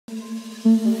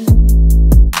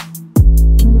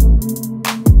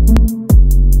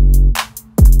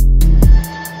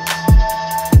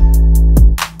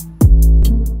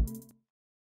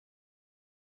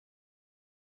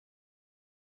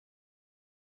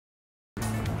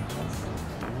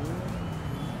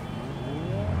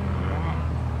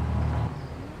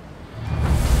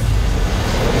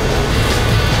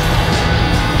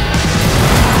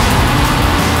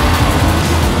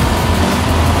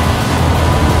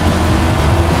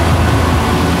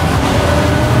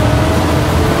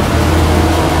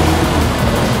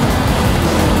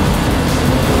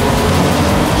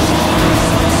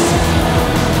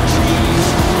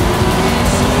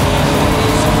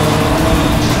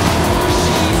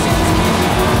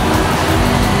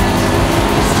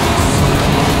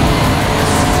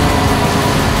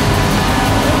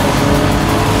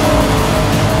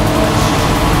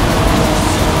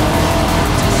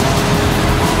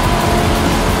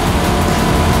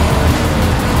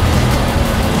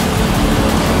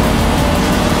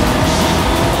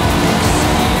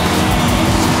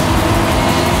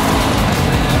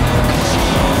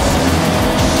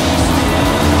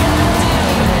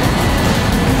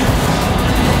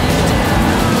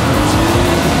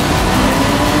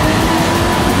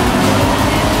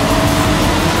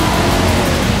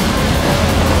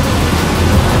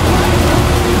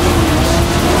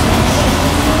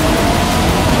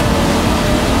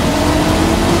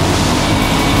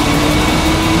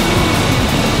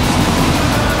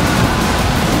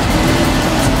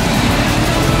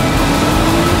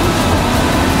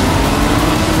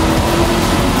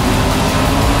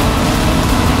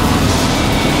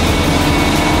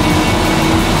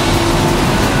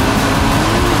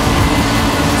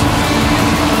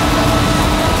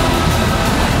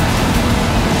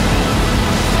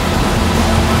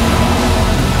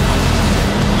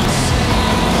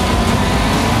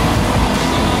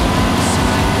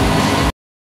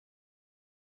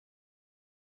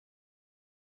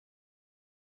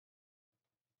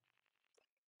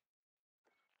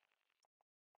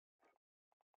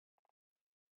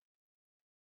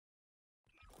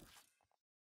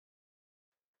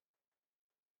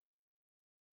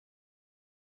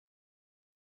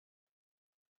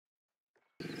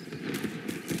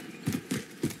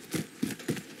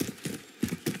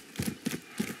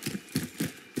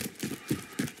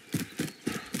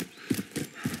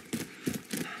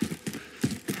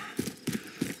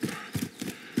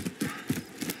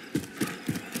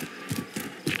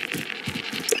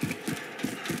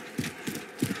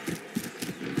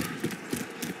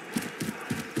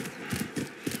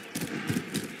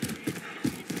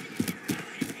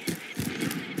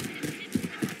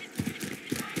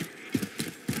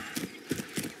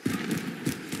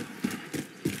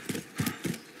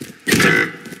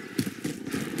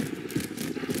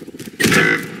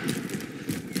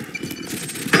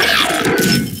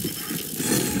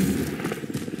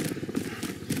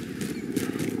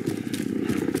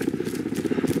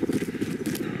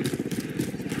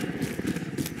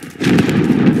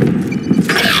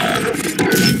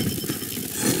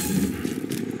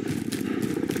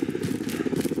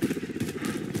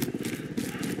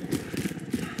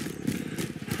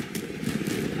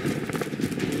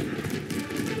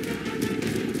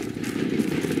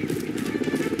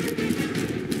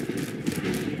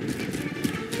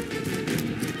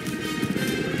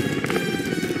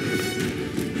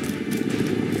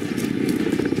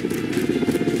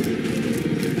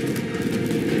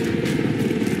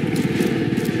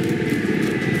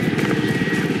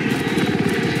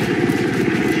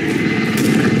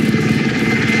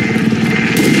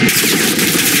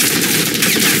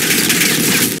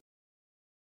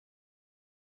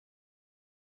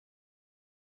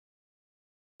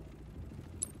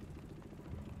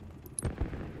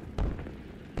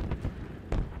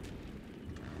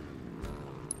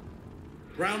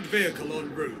Ground vehicle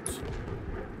en route.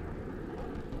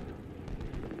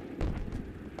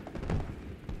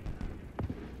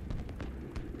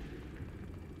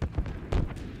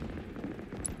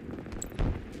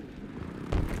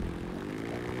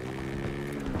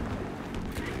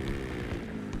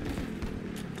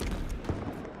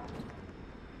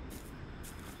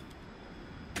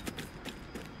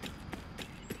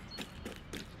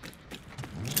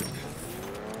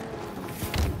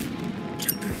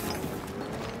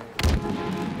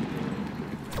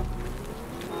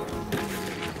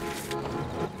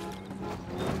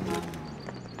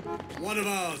 One of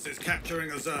ours is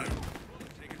capturing a zone.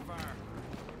 Taking fire.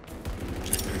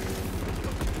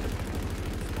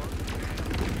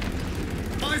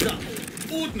 Eyes up!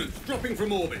 Ordnance dropping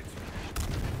from orbit.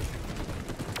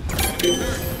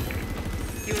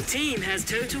 Your team has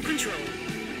total control.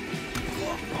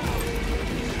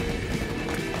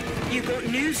 You've got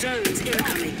new zones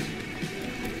incoming.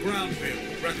 Ground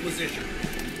field requisition.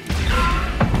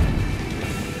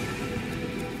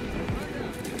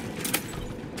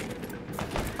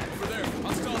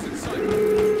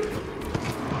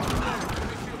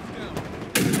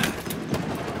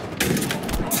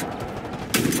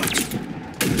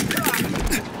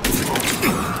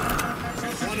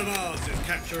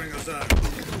 Capturing a zone.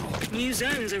 New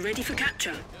zones are ready for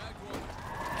capture.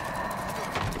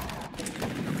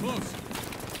 Close.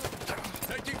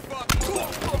 Taking fire.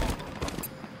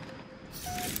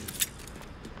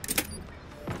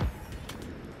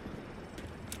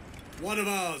 One of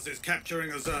ours is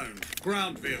capturing a zone.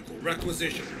 Ground vehicle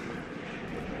requisition.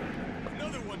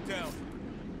 Another one down.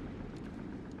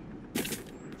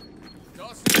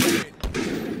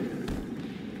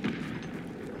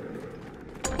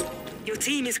 Your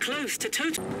team is close to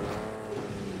total.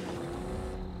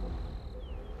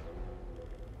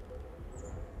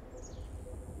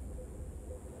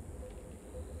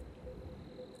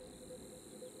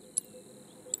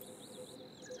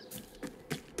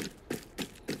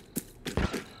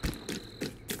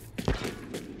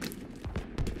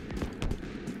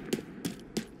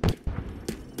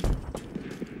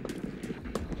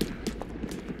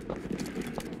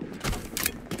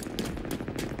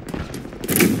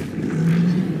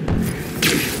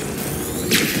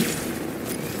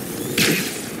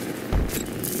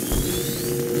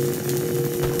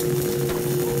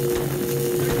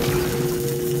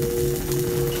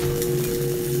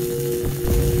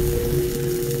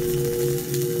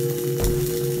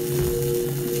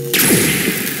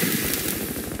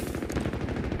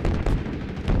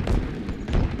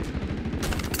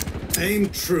 Aim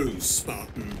true,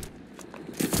 Spartan.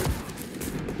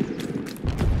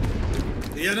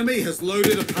 The enemy has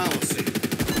loaded a power seed.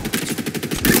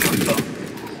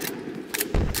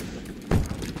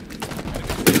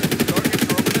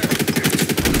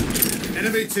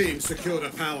 Enemy team secured a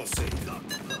power seed.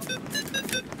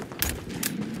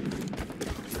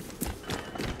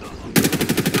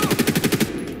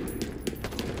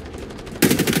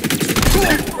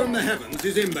 From the heavens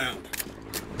is inbound.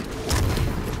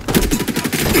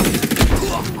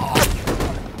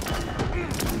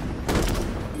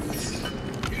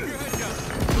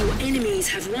 Your enemies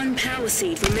have one power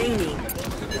seed remaining.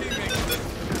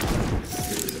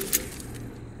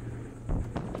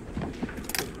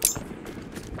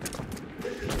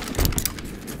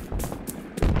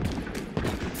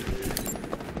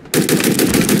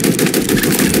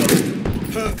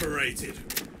 Perforated.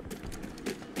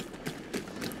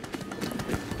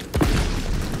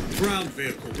 Ground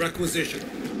vehicle requisition.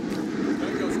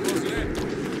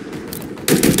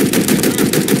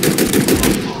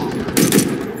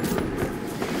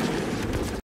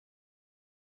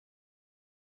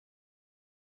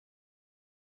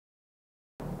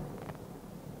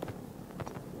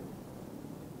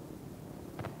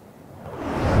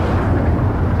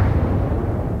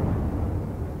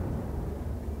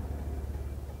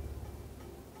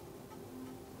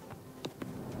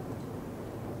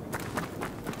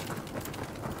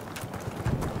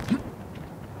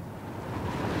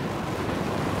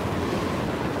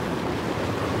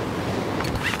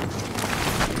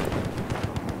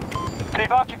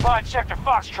 They've occupied Sector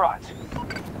Foxtrot.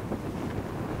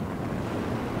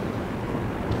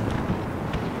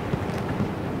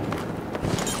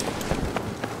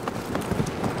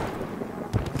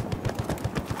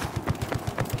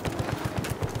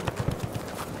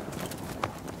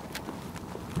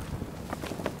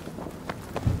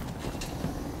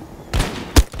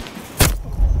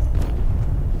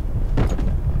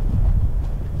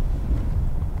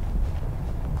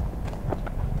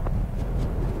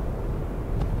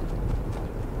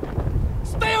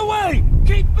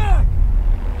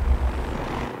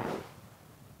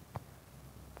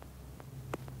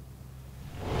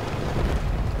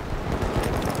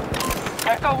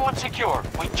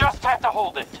 have to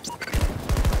hold it.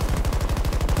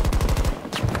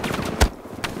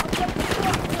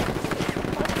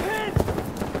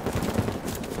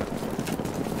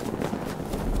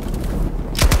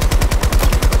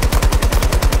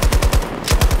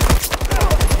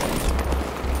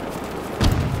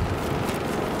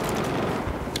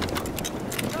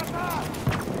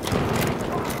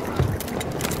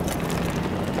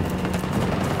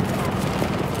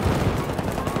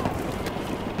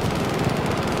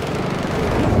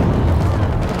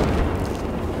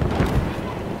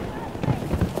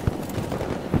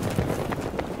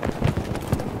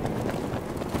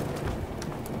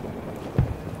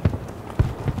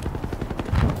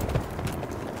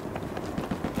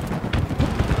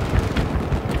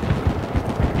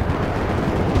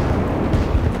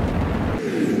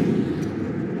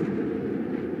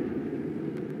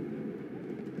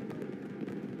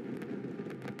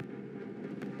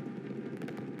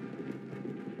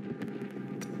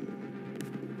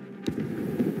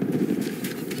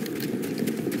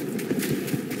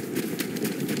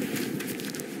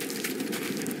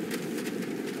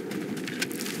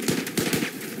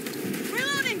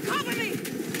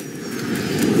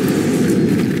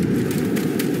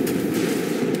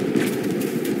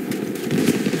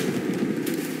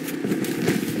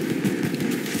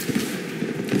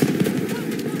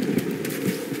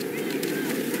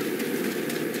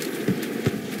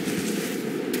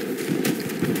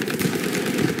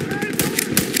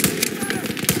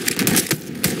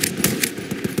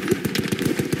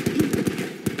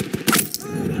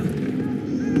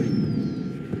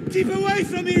 Keep away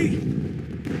from me!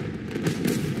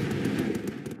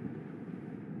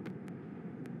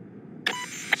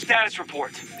 Status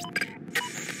report.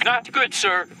 Not good,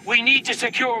 sir. We need to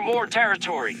secure more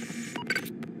territory.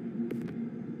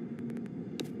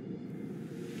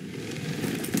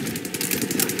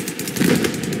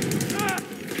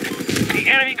 The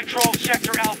enemy controls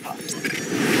Sector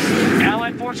Alpha.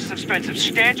 Allied forces have spent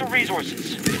substantial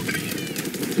resources.